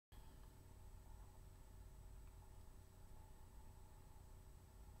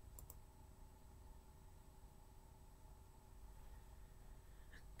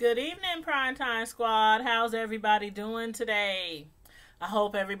Good evening, Primetime Squad. How's everybody doing today? I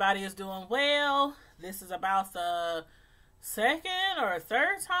hope everybody is doing well. This is about the second or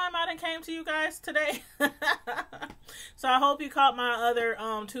third time I done came to you guys today. So I hope you caught my other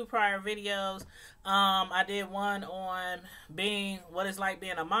two prior videos. I did one on what it's like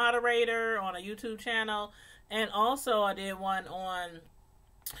being a moderator on a YouTube channel, and also I did one on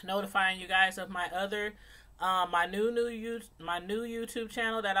notifying you guys of my other my new YouTube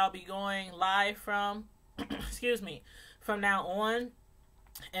channel that I'll be going live from excuse me, from now on.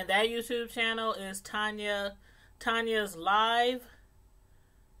 And that YouTube channel is Tanya's Live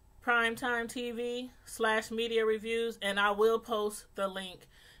Primetime TV / media reviews, and I will post the link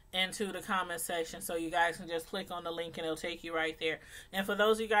into the comment section so you guys can just click on the link and it'll take you right there. And for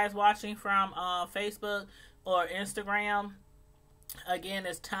those of you guys watching from Facebook or Instagram, again,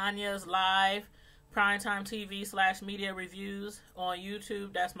 it's Tanya's Live Primetime TV / media reviews on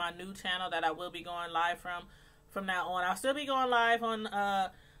YouTube. That's my new channel that I will be going live from now on. I'll still be going live on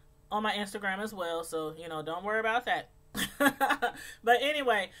my Instagram as well, so don't worry about that. But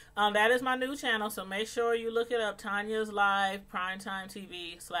anyway, that is my new channel, so make sure you look it up, Tanya's Live Primetime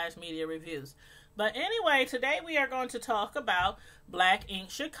TV / media reviews. But anyway, today we are going to talk about Black Ink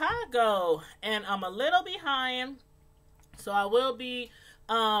Chicago, and I'm a little behind, so I will be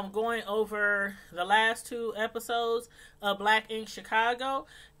going over the last two episodes of Black Ink Chicago.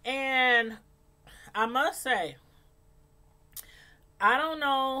 And I must say, I don't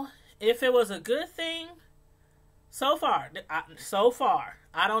know if it was a good thing so far.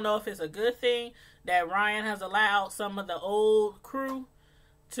 I don't know if it's a good thing that Ryan has allowed some of the old crew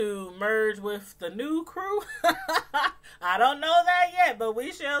to merge with the new crew. I don't know that yet, but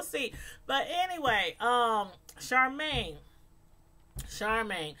we shall see. But anyway, Charmaine,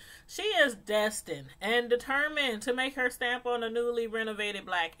 she is destined and determined to make her stamp on the newly renovated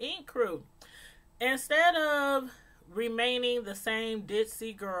Black Ink crew. Instead of remaining the same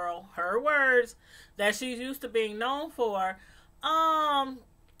ditzy girl, her words, that she's used to being known for, how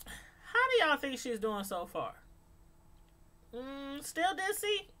do y'all think she's doing so far? Still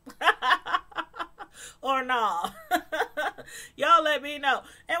ditzy? Or nah? Y'all let me know.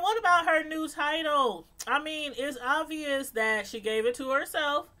 And what about her new title? I mean, it's obvious that she gave it to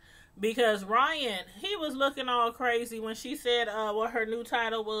herself, because Ryan, he was looking all crazy when she said what her new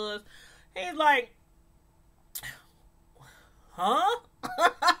title was. He's like, huh?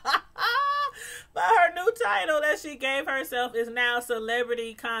 But her new title that she gave herself is now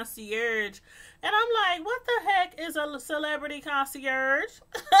Celebrity Concierge. And I'm like, what the heck is a celebrity concierge?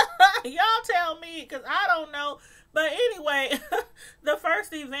 Y'all tell me, because I don't know. But anyway, the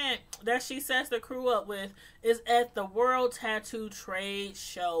first event that she sets the crew up with is at the World Tattoo Trade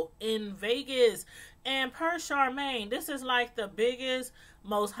Show in Vegas. And per Charmaine, this is like the biggest,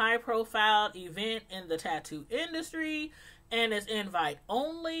 most high-profile event in the tattoo industry. And it's invite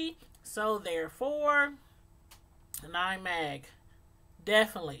only. So therefore, Nine Mag,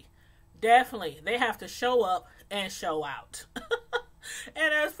 definitely, they have to show up and show out.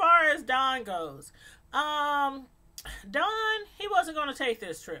 And as far as Don goes, Don, he wasn't going to take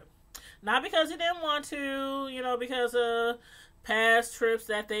this trip. Not because he didn't want to, because of past trips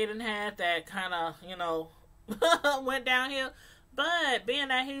that they didn't have that kind of, went downhill. But being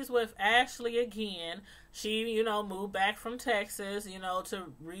that he's with Ashley again, she, moved back from Texas,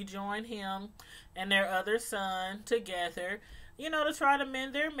 to rejoin him and their other son together, to try to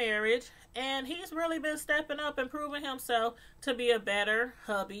mend their marriage. And he's really been stepping up and proving himself to be a better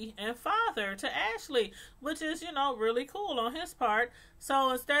hubby and father to Ashley, which is, really cool on his part.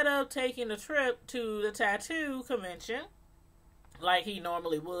 So instead of taking the trip to the tattoo convention like he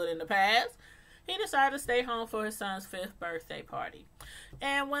normally would in the past, he decided to stay home for his son's 5th birthday party.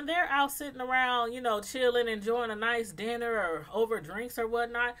 And when they're out sitting around, chilling, enjoying a nice dinner or over drinks or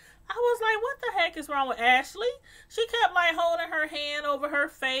whatnot, I was like, what the heck is wrong with Ashley? She kept like holding her hand over her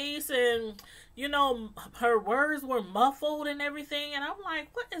face, and, her words were muffled and everything. And I'm like,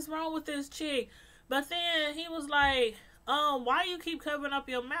 what is wrong with this chick? But then he was like, why you keep covering up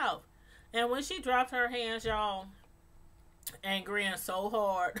your mouth? And when she dropped her hands, y'all, and grinned so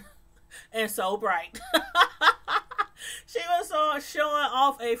hard and so bright, she was showing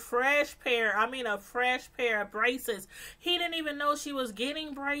off a fresh pair of braces. He didn't even know she was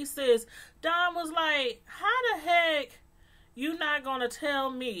getting braces. Don was like, how the heck you not gonna tell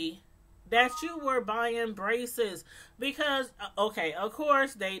me that you were buying braces? Because, okay, of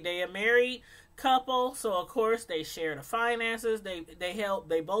course, they a married couple, so of course they share the finances.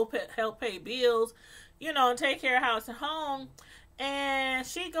 They both help pay bills, and take care of house and home. And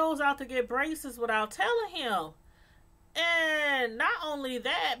she goes out to get braces without telling him. And not only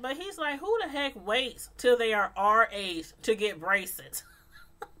that, but he's like, who the heck waits till they are our age to get braces?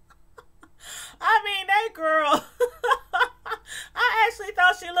 I mean, that girl, I actually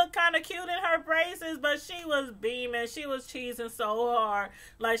thought she looked kind of cute in her braces, but she was beaming. She was cheesing so hard.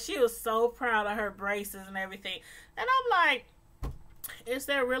 Like, she was so proud of her braces and everything. And I'm like, is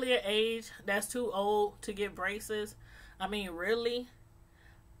there really an age that's too old to get braces? I mean, really?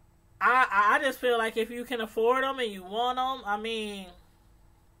 I just feel like if you can afford them and you want them, I mean,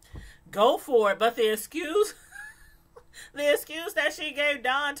 go for it. But the excuse that she gave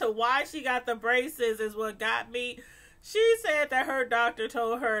Dawn to why she got the braces is what got me. She said that her doctor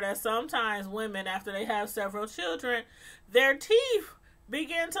told her that sometimes women, after they have several children, their teeth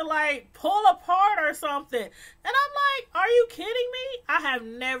begin to like pull apart or something. And I'm like, are you kidding me? I have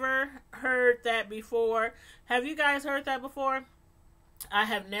never heard that before. Have you guys heard that before? I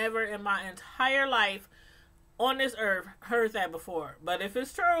have never in my entire life on this earth heard that before. But if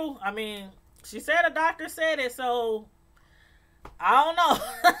it's true, I mean, she said a doctor said it, so I don't know.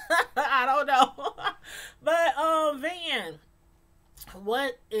 I don't know. But Van,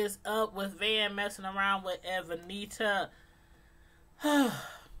 what is up with Van messing around with Evanita?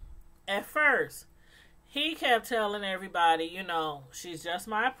 At first, he kept telling everybody, you know, she's just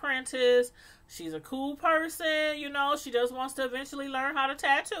my apprentice. She's a cool person, you know, she just wants to eventually learn how to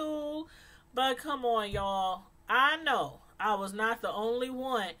tattoo. But come on, y'all. I know I was not the only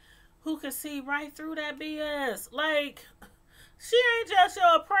one who could see right through that BS. Like, she ain't just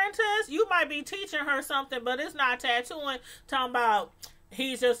your apprentice. You might be teaching her something, but it's not tattooing. Talking about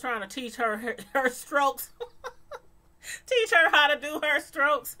he's just trying to teach her strokes. Teach her how to do her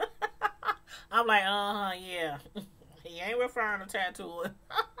strokes. I'm like, yeah. He ain't referring to tattooing.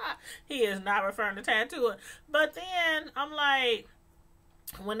 He is not referring to tattooing. But then I'm like,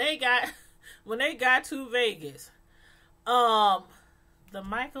 when they got to Vegas, the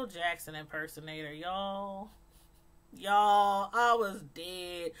Michael Jackson impersonator, y'all, I was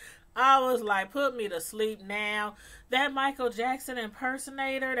dead. I was like, put me to sleep now. That Michael Jackson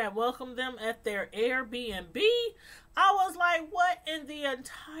impersonator that welcomed them at their Airbnb, I was like, what in the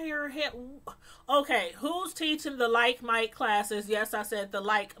entire head? Okay, who's teaching the Like Mike classes? Yes, I said the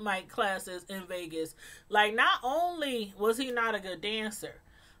Like Mike classes in Vegas. Like, not only was he not a good dancer,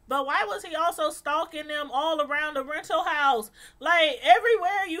 but why was he also stalking them all around the rental house? Like,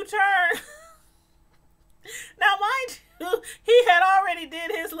 everywhere you turn. Now, mind you, he had already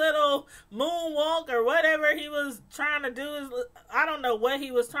did his little moonwalk or whatever he was trying to do. I don't know what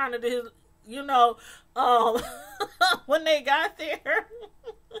he was trying to do, you know, when they got there,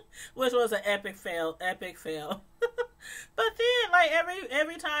 which was an epic fail. But then, like,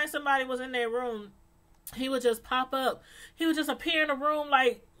 every time somebody was in their room, he would just pop up. He would just appear in the room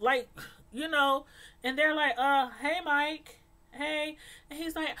like, you know, and they're like, hey, Mike. Hey, and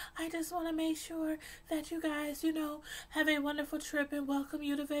he's like, I just want to make sure that you guys, you know, have a wonderful trip and welcome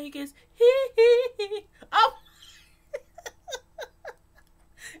you to Vegas. Oh.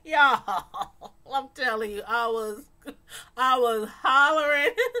 Y'all, I'm telling you, I was hollering.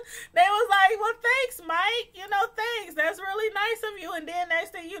 They was like, well, thanks, Mike. You know, thanks. That's really nice of you. And then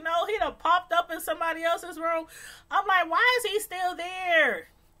next thing you know, he done popped up in somebody else's room. I'm like, why is he still there?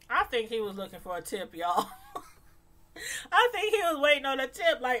 I think he was looking for a tip, y'all. I think he was waiting on a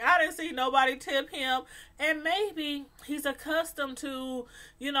tip. Like, I didn't see nobody tip him. And maybe he's accustomed to,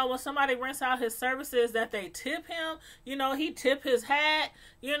 you know, when somebody rents out his services that they tip him. You know, he tip his hat,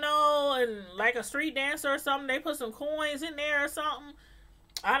 you know, and like a street dancer or something, they put some coins in there or something.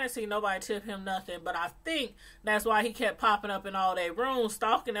 I didn't see nobody tip him nothing. But I think that's why he kept popping up in all their rooms,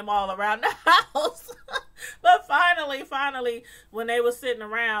 stalking them all around the house. But finally, when they were sitting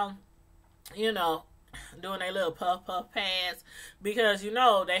around, you know, doing their little puff pads, because you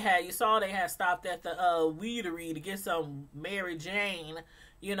know they had stopped at the weedery to get some Mary Jane,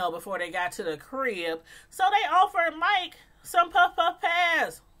 you know, before they got to the crib. So they offered Mike some puff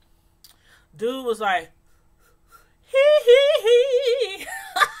pads. Dude was like, hee.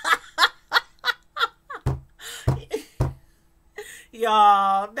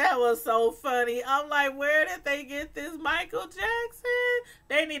 Y'all, that was so funny. I'm like, where did they get this Michael Jackson?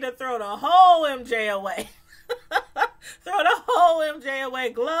 They need to throw the whole MJ away. Throw the whole MJ away,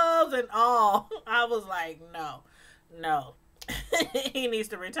 gloves and all. I was like, no. He needs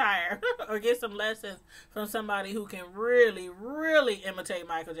to retire or get some lessons from somebody who can really, really imitate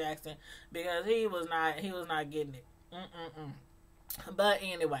Michael Jackson, because he was not getting it. But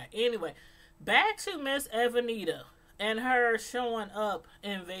anyway, back to Miss Evanita and her showing up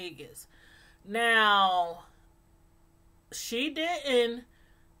in Vegas. Now, she didn't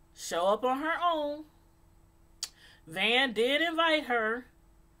show up on her own. Van did invite her,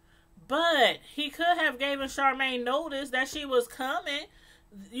 but he could have given Charmaine notice that she was coming,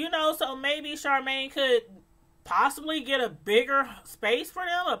 so maybe Charmaine could possibly get a bigger space for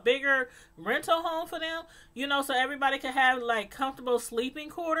them, a bigger rental home for them, so everybody could have like comfortable sleeping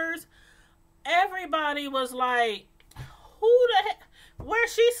quarters. Everybody was like, who the heck?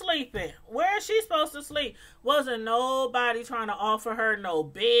 Where's she sleeping? Where is she supposed to sleep? Wasn't nobody trying to offer her no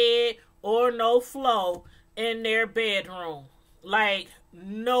bed or no flow in their bedroom. Like,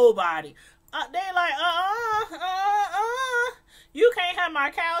 nobody. They like, you can't have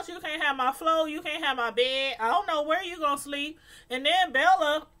my couch, you can't have my flow, you can't have my bed. I don't know where you gonna sleep. And then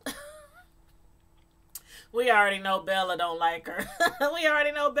Bella, we already know Bella don't like her. We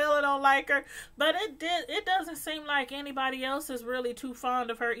already know Bella don't like her. But it doesn't seem like anybody else is really too fond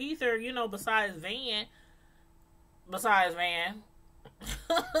of her either, besides Van.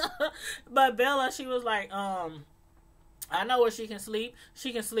 But Bella, she was like, I know where she can sleep.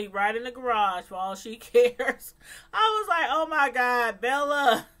 She can sleep right in the garage for all she cares. I was like, oh my God,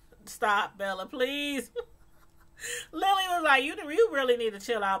 Bella. Stop, Bella, please. Lily was like, you really need to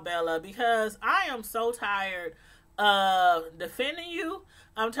chill out, Bella, because I am so tired of defending you.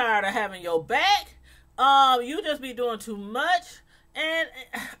 I'm tired of having your back. You just be doing too much. And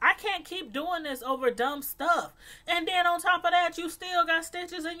I can't keep doing this over dumb stuff. And then on top of that, you still got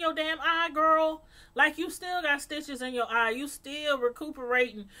stitches in your damn eye, girl. Like, you still got stitches in your eye. You still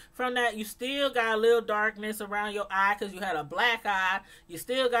recuperating from that. You still got a little darkness around your eye because you had a black eye. You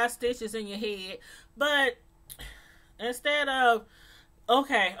still got stitches in your head. But instead of,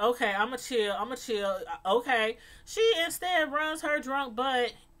 okay, I'ma chill. Okay. She instead runs her drunk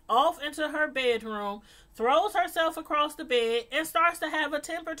butt off into her bedroom, throws herself across the bed, and starts to have a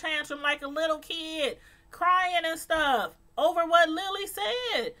temper tantrum like a little kid, crying and stuff over what Lily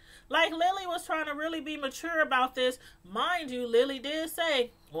said. Like, Lily was trying to really be mature about this. Mind you, Lily did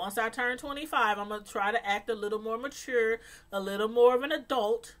say, once I turn 25, I'm going to try to act a little more mature, a little more of an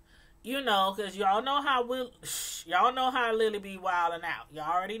adult, because y'all know how Lily be wilding out. Y'all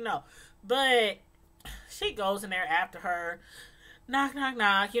already know. But she goes in there after her, knock, knock,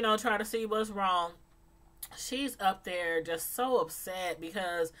 knock, trying to see what's wrong. She's up there just so upset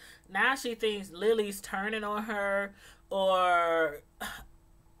because now she thinks Lily's turning on her, or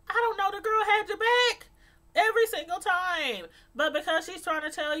I don't know, the girl had your back every single time. But because she's trying to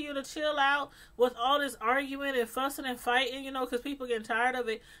tell you to chill out with all this arguing and fussing and fighting, because people getting tired of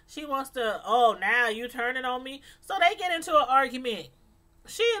it, she wants to, now you turning on me. So they get into an argument.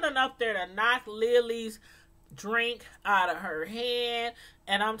 She ended up there to knock Lily's drink out of her hand.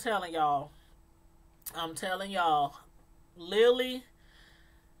 And I'm telling y'all, Lily,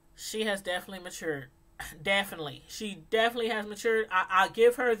 she has definitely matured. Definitely. She definitely has matured. I'll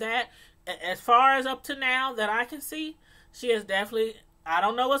give her that. As far as up to now that I can see, she has definitely, I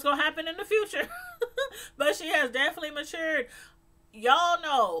don't know what's going to happen in the future, but she has definitely matured. Y'all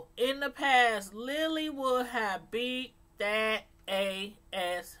know, in the past, Lily would have beat that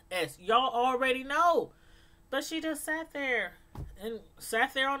ass. Y'all already know. But she just sat there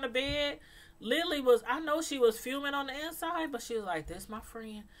on the bed. Lily was, I know she was fuming on the inside, but she was like, this my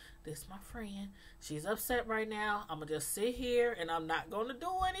friend. She's upset right now. I'm going to just sit here and I'm not going to do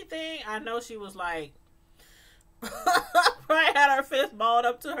anything. I know she was like, probably had her fist balled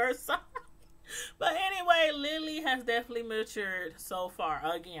up to her side. But anyway, Lily has definitely matured so far.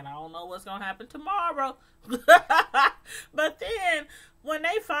 Again, I don't know what's going to happen tomorrow. But then, when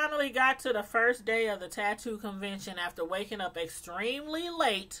they finally got to the first day of the tattoo convention after waking up extremely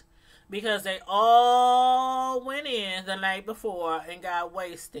late, because they all went in the night before and got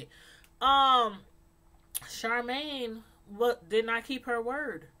wasted. Charmaine did not keep her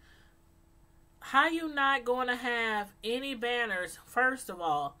word. How you not going to have any banners, first of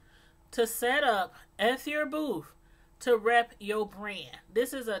all, to set up at your booth to rep your brand?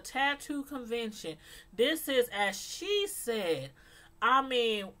 This is a tattoo convention. This is, as she said,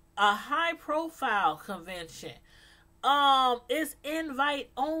 a high-profile convention. It's invite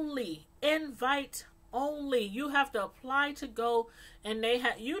only. You have to apply to go, and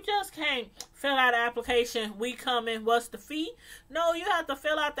you just can't fill out an application. We coming. What's the fee? No, you have to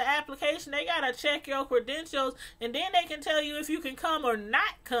fill out the application. They gotta check your credentials, and then they can tell you if you can come or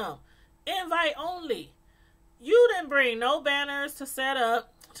not come. Invite only. You didn't bring no banners to set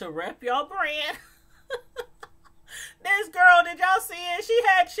up to rep your brand. This girl, did y'all see it? She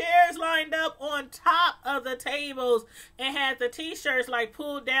had chairs lined up on top of the tables and had the t-shirts like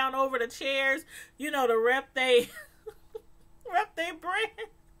pulled down over the chairs, to rep they brand.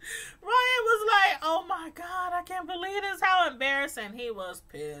 Ryan was like, oh my God, I can't believe this. How embarrassing. He was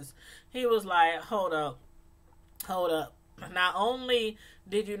pissed. He was like, hold up. hold up. Not only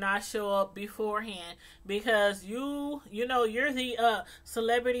did you not show up beforehand, because you're the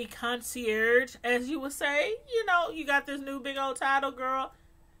celebrity concierge, as you would say. You got this new big old title, girl.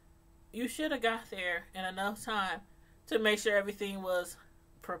 You should have got there in enough time to make sure everything was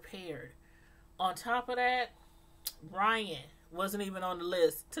prepared. On top of that, Ryan wasn't even on the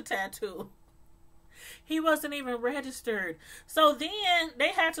list to tattoo. He wasn't even registered. So then they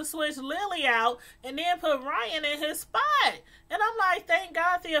had to switch Lily out and then put Ryan in his spot. And I'm like, thank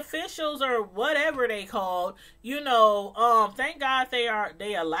God the officials, or whatever they called, thank God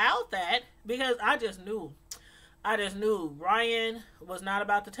they allowed that, because I just knew Ryan was not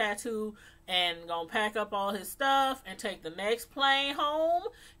about to tattoo and gonna pack up all his stuff and take the next plane home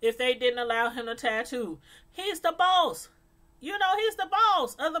if they didn't allow him to tattoo. He's the boss. He's the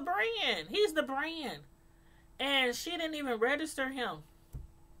boss of the brand. He's the brand. And she didn't even register him.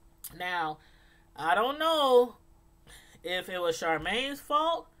 Now, I don't know if it was Charmaine's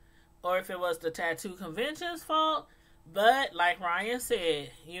fault or if it was the tattoo convention's fault, but like Ryan said,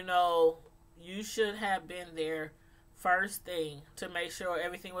 you should have been there first thing to make sure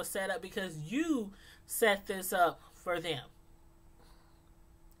everything was set up, because you set this up for them.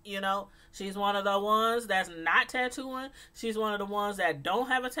 She's one of the ones that's not tattooing. She's one of the ones that don't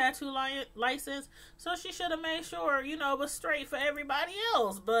have a tattoo license. So she should have made sure, it was straight for everybody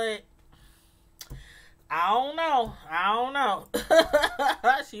else. But I don't know.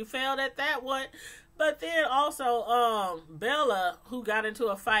 She failed at that one. But then also, Bella, who got into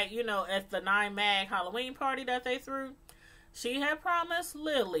a fight, at the 9 Mag Halloween party that they threw, she had promised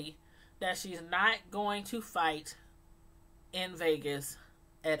Lily that she's not going to fight in Vegas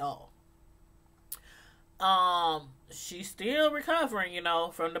at all. She's still recovering,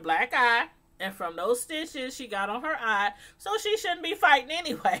 from the black eye and from those stitches she got on her eye, so she shouldn't be fighting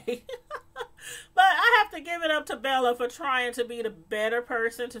anyway. But I have to give it up to Bella for trying to be the better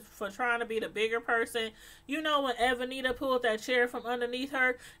person, for trying to be the bigger person. When Evanita pulled that chair from underneath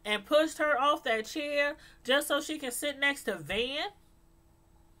her and pushed her off that chair just so she can sit next to Van,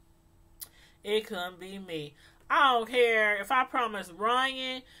 it couldn't be me. I don't care if I promise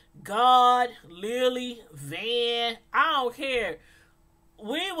Ryan, God, Lily, Van, I don't care.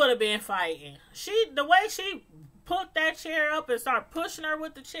 We would have been fighting. The way she put that chair up and started pushing her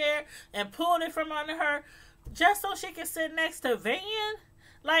with the chair and pulled it from under her just so she can sit next to Van.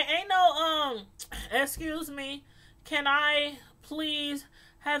 Like, ain't no, excuse me, can I please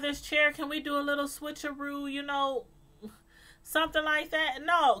have this chair? Can we do a little switcheroo, something like that?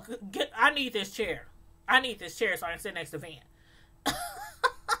 No, I need this chair. I need this chair so I can sit next to Van.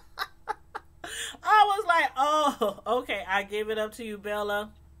 I was like, oh, okay, I give it up to you,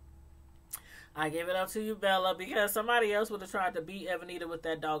 Bella. Because somebody else would have tried to beat Evanita with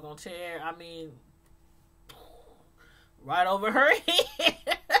that doggone chair. I mean, right over her head.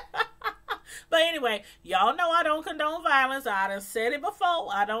 But anyway, y'all know I don't condone violence. I done said it before.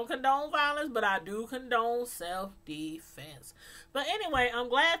 I don't condone violence, but I do condone self-defense. But anyway, I'm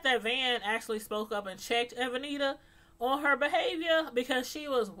glad that Van actually spoke up and checked Evanita on her behavior, because she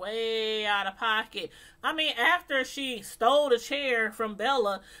was way out of pocket. I mean, after she stole the chair from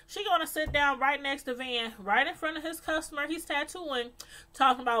Bella, she gonna sit down right next to Van, right in front of his customer he's tattooing,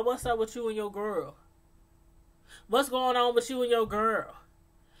 talking about what's up with you and your girl. What's going on with you and your girl?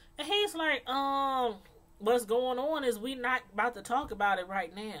 And he's like, what's going on is we not about to talk about it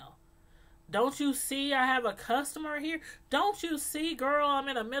right now. Don't you see I have a customer here? Don't you see, girl, I'm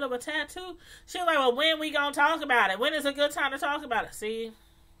in the middle of a tattoo? She was like, well, when we gonna talk about it? When is a good time to talk about it? See?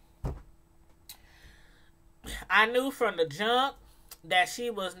 I knew from the jump that she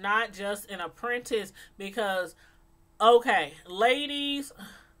was not just an apprentice, because, okay, ladies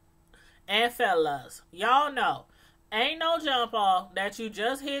and fellas, y'all know, ain't no jump off that you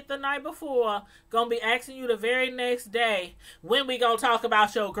just hit the night before gonna be asking you the very next day, when we gonna talk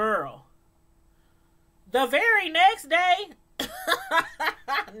about your girl. The very next day?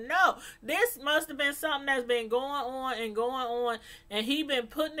 No. This must have been something that's been going on, and he been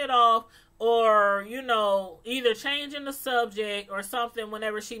putting it off, or, either changing the subject or something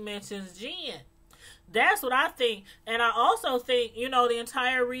whenever she mentions Jen. That's what I think. And I also think, the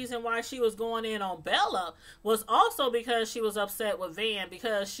entire reason why she was going in on Bella was also because she was upset with Van,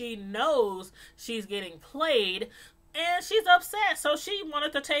 because she knows she's getting played and she's upset. So she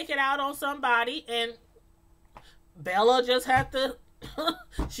wanted to take it out on somebody, and Bella just had to,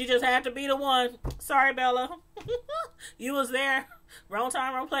 she just had to be the one. Sorry, Bella. You was there. Wrong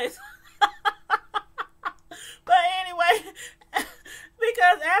time, wrong place. But anyway,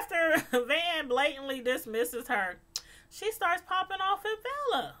 because after Van blatantly dismisses her, she starts popping off at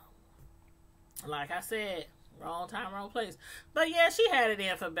Bella. Like I said, Wrong time, wrong place. But yeah, she had it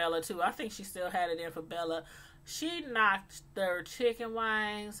in for Bella too. I think she still had it in for Bella. She knocked their chicken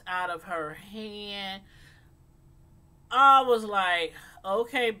wings out of her hand. I was like,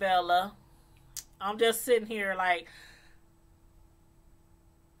 okay, Bella. I'm just sitting here like,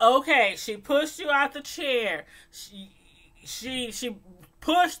 okay, she pushed you out the chair. She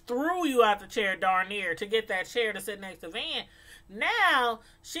pushed through you out the chair darn near to get that chair to sit next to Van. Now,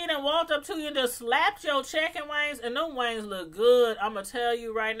 she done walked up to you and just slapped your chicken wings, and them wings look good. I'm going to tell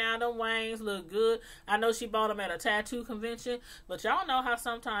you right now, them wings look good. I know she bought them at a tattoo convention, but y'all know how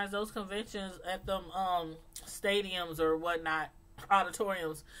sometimes those conventions at them stadiums or whatnot,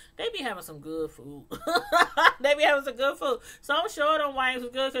 auditoriums, they be having some good food. They be having some good food. So I'm sure them wings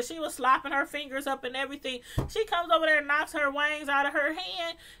was good because she was slopping her fingers up and everything. She comes over there and knocks her wings out of her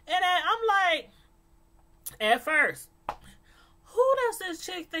hand, and I'm like, at first, who does this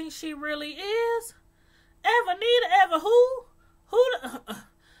chick think she really is? Evanita,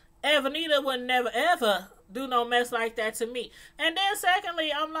 Evanita would never, ever do no mess like that to me. And then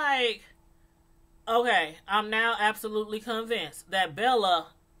secondly, I'm like, okay, I'm now absolutely convinced that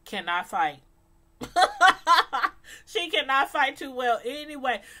Bella cannot fight. She cannot fight too well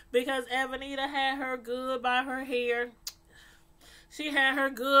anyway, because Evanita had her good by her hair. She had her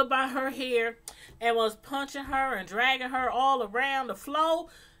good by her hair and was punching her and dragging her all around the floor.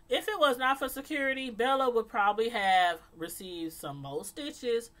 If it was not for security, Bella would probably have received some more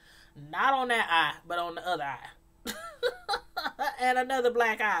stitches. Not on that eye, but on the other eye. And another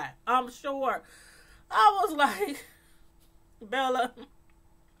black eye, I'm sure. I was like, Bella,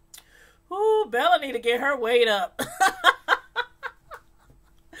 ooh, Bella need to get her weight up.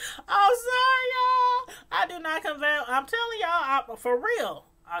 I'm sorry, y'all. I do not condone. I'm telling y'all, for real.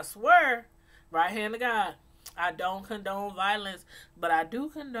 I swear, right hand to God, I don't condone violence, but I do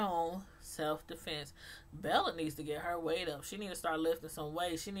condone self-defense. Bella needs to get her weight up. She needs to start lifting some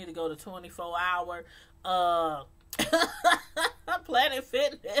weight. She needs to go to 24-hour Planet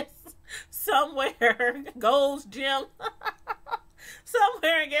Fitness somewhere, Gold's Gym.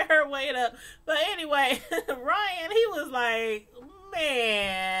 Somewhere and get her weight up. But anyway, Ryan, he was like,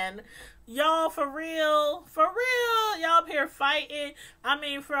 man, y'all for real, y'all up here fighting. I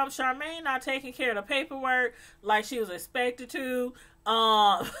mean, from Charmaine not taking care of the paperwork like she was expected to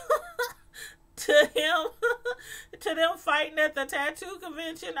to them fighting at the tattoo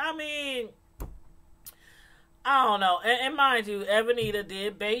convention. I mean, I don't know. And mind you, Evanita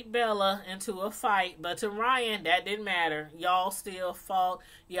did bait Bella into a fight, but to Ryan, that didn't matter. Y'all still fought.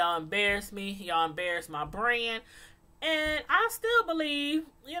 Y'all embarrassed me. Y'all embarrassed my brand. And I still believe,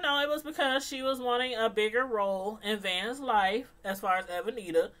 it was because she was wanting a bigger role in Van's life as far as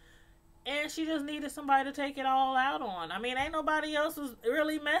Evanita. And she just needed somebody to take it all out on. I mean, ain't nobody else was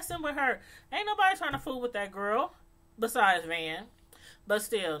really messing with her. Ain't nobody trying to fool with that girl besides Van. But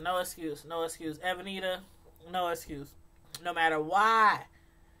still, no excuse. No excuse. Evanita, no excuse. No matter why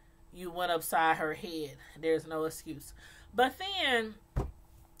you went upside her head, there's no excuse. But then,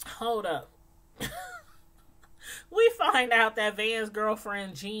 hold up. We find out that Van's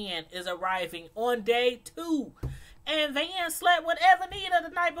girlfriend Jen is arriving on day 2. And Van slept with Evanita the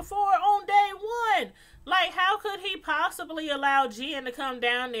night before on day 1. Like, how could he possibly allow Jen to come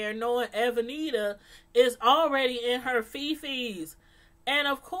down there knowing Evanita is already in her fifis? And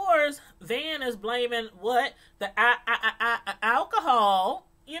of course, Van is blaming the alcohol,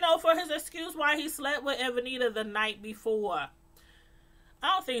 for his excuse why he slept with Evanita the night before.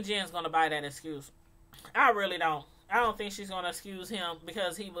 I don't think Jen's going to buy that excuse. I really don't. I don't think she's going to excuse him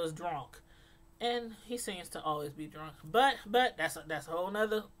because he was drunk. And he seems to always be drunk. But that's a whole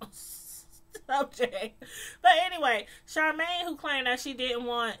nother subject. But anyway, Charmaine, who claimed that she didn't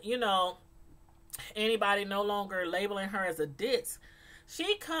want, anybody no longer labeling her as a ditz,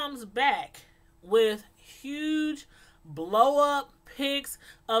 she comes back with huge blow-up pics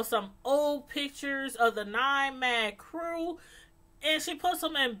of some old pictures of the 9 Mad Crew. And she puts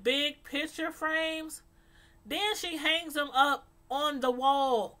them in big picture frames. Then she hangs them up on the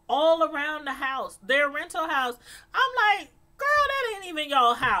wall all around the house, their rental house. I'm like, girl, that ain't even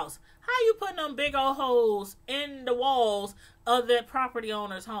your house. How you putting them big old holes in the walls of that property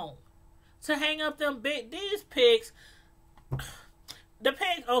owner's home to hang up these pics? The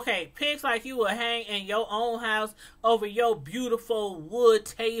pics like you would hang in your own house over your beautiful wood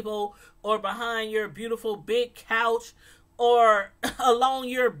table or behind your beautiful big couch or along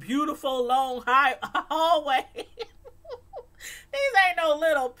your beautiful long hallway. These ain't no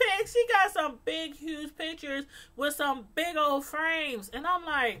little pics. She got some big, huge pictures with some big old frames. And I'm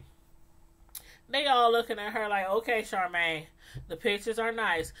like, They all looking at her like, okay, Charmaine, the pictures are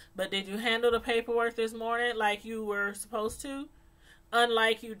nice, but did you handle the paperwork this morning like you were supposed to?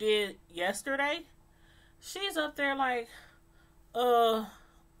 Unlike you did yesterday? She's up there like, oops.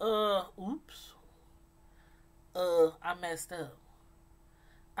 I messed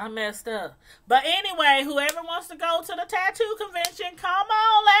up. But anyway, whoever wants to go to the tattoo convention, come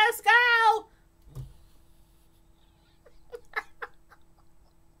on, let's go.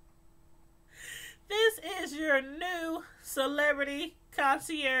 This is your new celebrity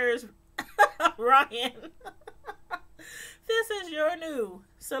concierge, Ryan. This is your new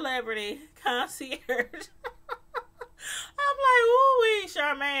celebrity concierge. I'm like, ooh-wee,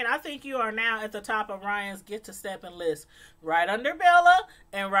 Charmaine, I think you are now at the top of Ryan's get-to-stepping list. Right under Bella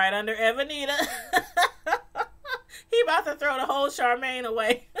and right under Evanita. He about to throw the whole Charmaine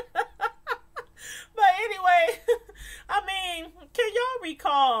away. But anyway, I mean, can y'all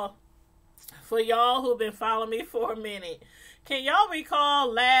recall, for y'all who've been following me for a minute, can y'all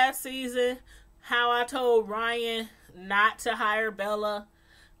recall last season how I told Ryan not to hire Bella?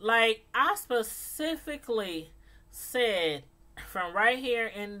 Like, I specifically said from right here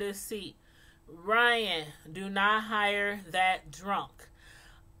in this seat, Ryan, do not hire that drunk.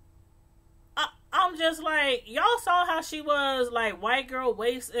 I'm just like, y'all saw how she was like white girl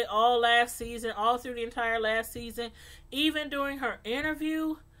wasted all last season, all through the entire last season, even during her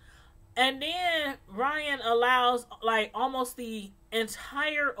interview. And then Ryan allows like almost the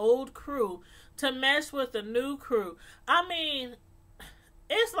entire old crew to mesh with the new crew. I mean,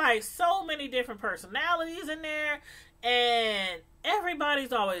 it's like so many different personalities in there, and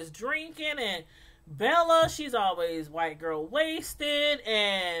everybody's always drinking, and Bella, she's always white girl wasted,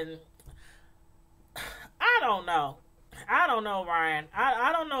 and I don't know, Ryan.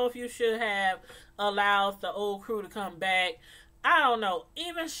 I don't know if you should have allowed the old crew to come back. I don't know.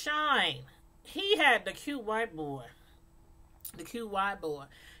 Even Shine, he had the cute white boy. He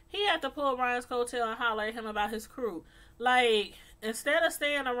had to pull Ryan's coattail and holler at him about his crew. Like, instead of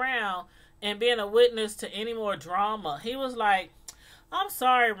staying around and being a witness to any more drama, he was like, I'm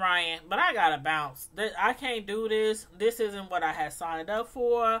sorry, Ryan, but I gotta bounce. I can't do this. This isn't what I had signed up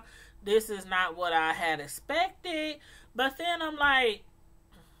for. This is not what I had expected. But then I'm like,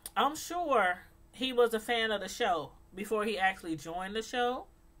 I'm sure he was a fan of the show before he actually joined the show.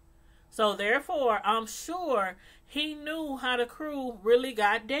 So therefore, I'm sure he knew how the crew really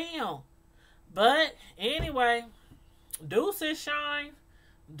got down. But anyway, deuces, Shine.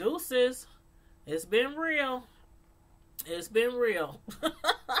 Deuces. It's been real.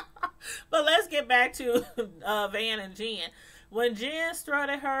 But let's get back to Van and Jen. When Jen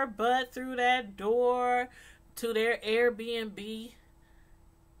strutted her butt through that door to their Airbnb,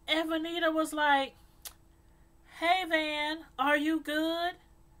 Evanita was like, hey, Van, are you good?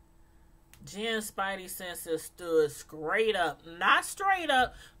 Jen's spidey senses stood straight up. Not straight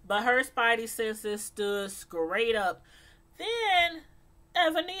up, but her spidey senses stood straight up. Then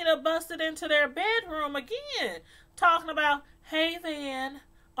Evanita busted into their bedroom again, talking about, hey, Van,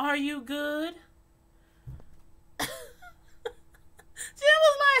 are you good? Jen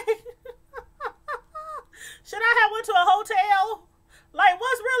was like, should I have went to a hotel? Like,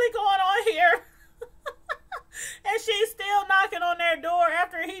 what's really going on here? And she's still knocking on their door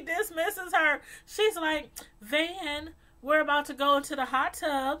after he dismisses her. She's like, Van, we're about to go into the hot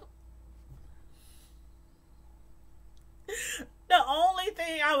tub. The only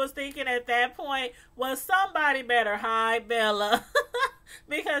thing I was thinking at that point was somebody better hide Bella.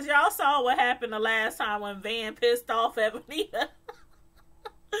 Because y'all saw what happened the last time when Van pissed off Evanita.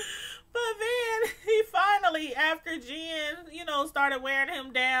 But then he finally, after Jen, started wearing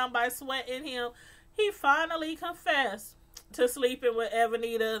him down by sweating him, he finally confessed to sleeping with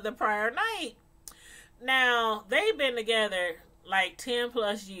Evanita the prior night. Now, they've been together like 10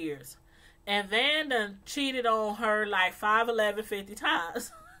 plus years. And Van done cheated on her like 50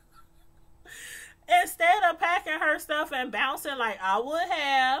 times. Instead of packing her stuff and bouncing like I would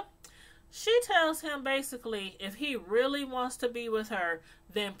have, she tells him basically if he really wants to be with her,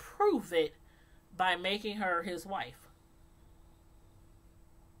 then prove it by making her his wife.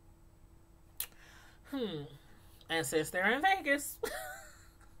 And since they're in Vegas,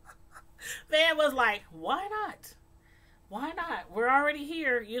 Van was like, why not? Why not? We're already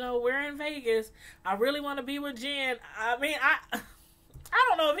here. We're in Vegas. I really want to be with Jen. I mean, I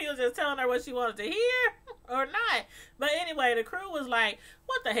don't know if he was just telling her what she wanted to hear or not. But anyway, the crew was like,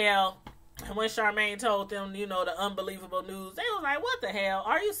 what the hell? And when Charmaine told them, the unbelievable news, they was like, what the hell?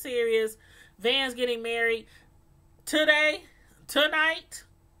 Are you serious? Van's getting married today? Tonight?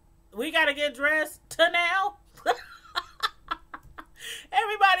 We got to get dressed to now?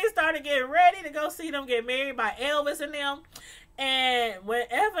 Everybody started started getting ready to go see them get married by Elvis and them. And when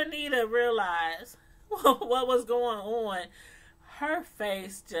Evanita realized what was going on, her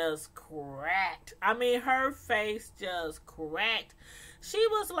face just cracked. I mean, her face just cracked. She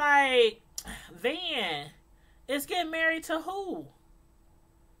was like, Van, it's getting married to who?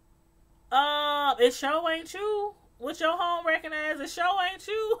 It sure ain't you. What your home recognize, it sure ain't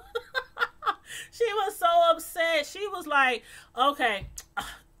you. She was so upset. She was like, okay,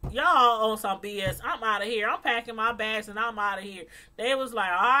 y'all on some BS. I'm out of here. I'm packing my bags and I'm out of here. They was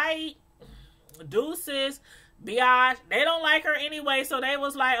like, all right, deuces, biatch. They don't like her anyway, so they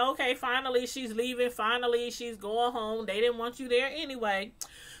was like, okay, finally she's leaving. Finally she's going home. They didn't want you there anyway.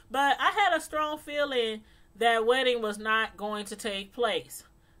 But I had a strong feeling that wedding was not going to take place.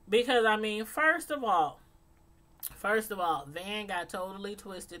 Because, I mean, first of all, Van got totally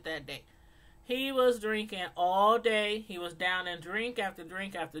twisted that day. He was drinking all day. He was down in drink after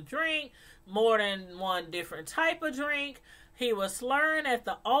drink after drink, more than one different type of drink. He was slurring at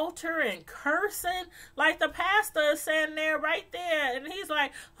the altar and cursing. Like the pastor is sitting there right there. And he's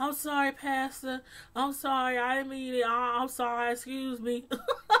like, I'm sorry, pastor. I'm sorry. I didn't mean it. I'm sorry. Excuse me.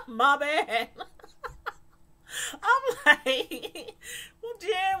 My bad. I'm like,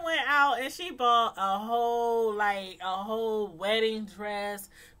 Jen went out and she bought a whole wedding dress,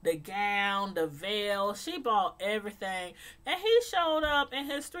 the gown, the veil. She bought everything. And he showed up in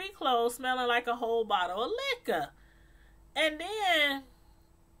his street clothes smelling like a whole bottle of liquor. And then,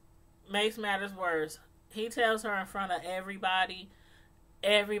 makes matters worse, he tells her in front of everybody,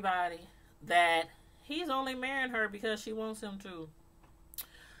 that he's only marrying her because she wants him to.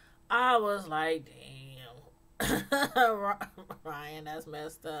 I was like, damn. Ryan, that's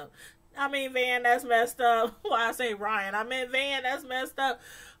messed up. I mean, Van, that's messed up. Why I say Ryan? I meant Van, that's messed up.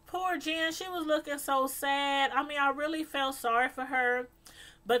 Poor Jen, she was looking so sad. I mean, I really felt sorry for her.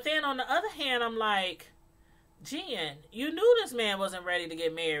 But then on the other hand, I'm like, Jen, you knew this man wasn't ready to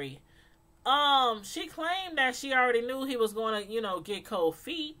get married. She claimed that she already knew he was going to, get cold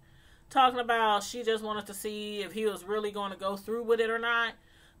feet. Talking about she just wanted to see if he was really going to go through with it or not.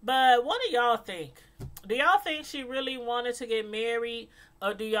 But what do y'all think? Do y'all think she really wanted to get married?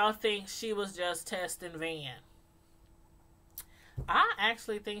 Or do y'all think she was just testing Van? I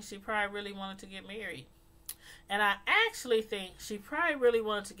actually think she probably really wanted to get married. And I actually think she probably really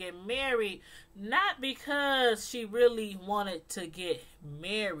wanted to get married, not because she really wanted to get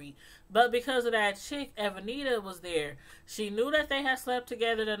married, but because of that chick, Evanita, was there. She knew that they had slept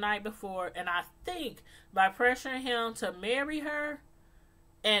together the night before, and I think by pressuring him to marry her,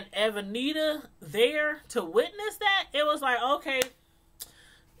 and Evanita there to witness that, it was like, okay,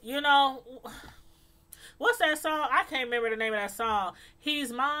 what's that song? I can't remember the name of that song.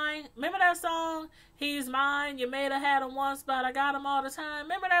 He's Mine. Remember that song? He's Mine. You may have had him once, but I got him all the time.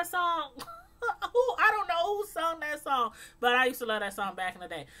 Remember that song? I don't know who sung that song, but I used to love that song back in the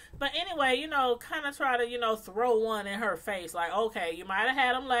day. But anyway, kind of try to, throw one in her face. Like, okay, you might have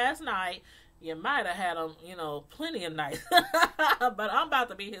had him last night. You might have had him, plenty of nights. But I'm about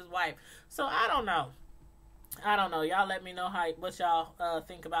to be his wife. So I don't know. Y'all let me know what y'all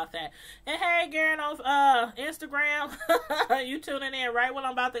think about that. And hey, Garen on Instagram, you tuning in right when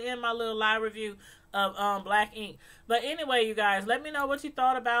I'm about to end my little live review of Black Ink. But anyway, you guys, let me know what you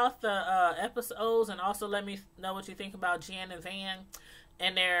thought about the episodes, and also let me know what you think about Jen and Van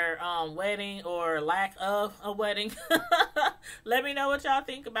and their wedding or lack of a wedding. Let me know what y'all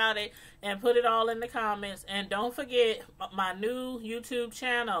think about it and put it all in the comments. And don't forget my new YouTube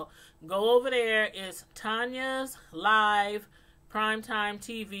channel. Go over there. It's Tanya's Live Primetime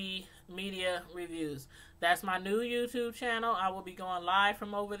TV Media Reviews. That's my new YouTube channel. I will be going live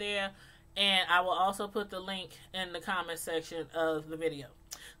from over there. And I will also put the link in the comment section of the video.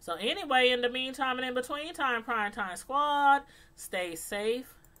 So anyway, in the meantime and in between time, Primetime Squad, stay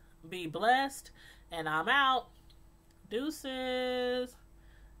safe, be blessed, and I'm out. Deuces.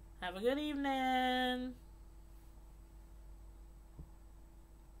 Have a good evening.